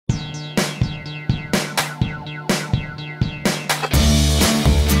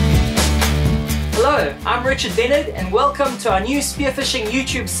Hello, I'm Leonard and welcome to our new spearfishing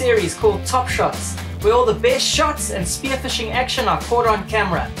YouTube series called Top Shots, where all the best shots and spearfishing action are caught on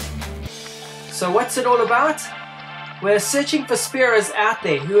camera. So what's it all about? We're searching for spearers out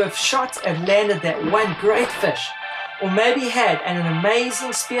there who have shot and landed that one great fish, or maybe had an amazing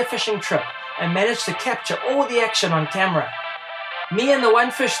spearfishing trip and managed to capture all the action on camera. Me and the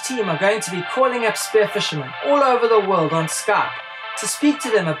One Fish team are going to be calling up spearfishermen all over the world on Skype to speak to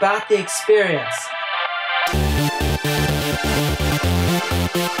them about the experience.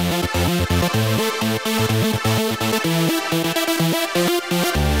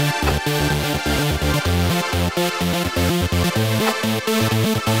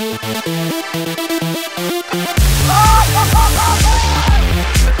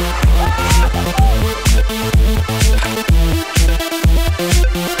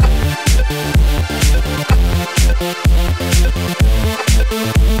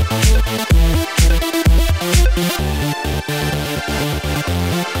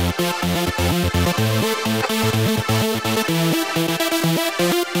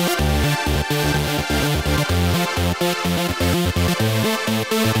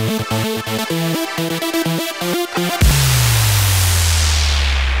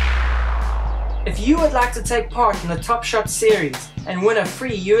 If you would like to take part in the Top Shot series and win a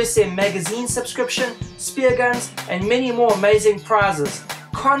free USM magazine subscription, spear guns, and many more amazing prizes,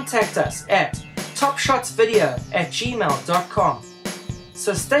 contact us at topshotsvideo@gmail.com.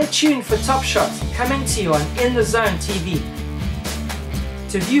 So stay tuned for Top Shots coming to you on In The Zone TV.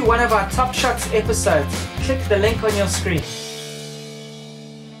 To view one of our Top Shots episodes, click the link on your screen.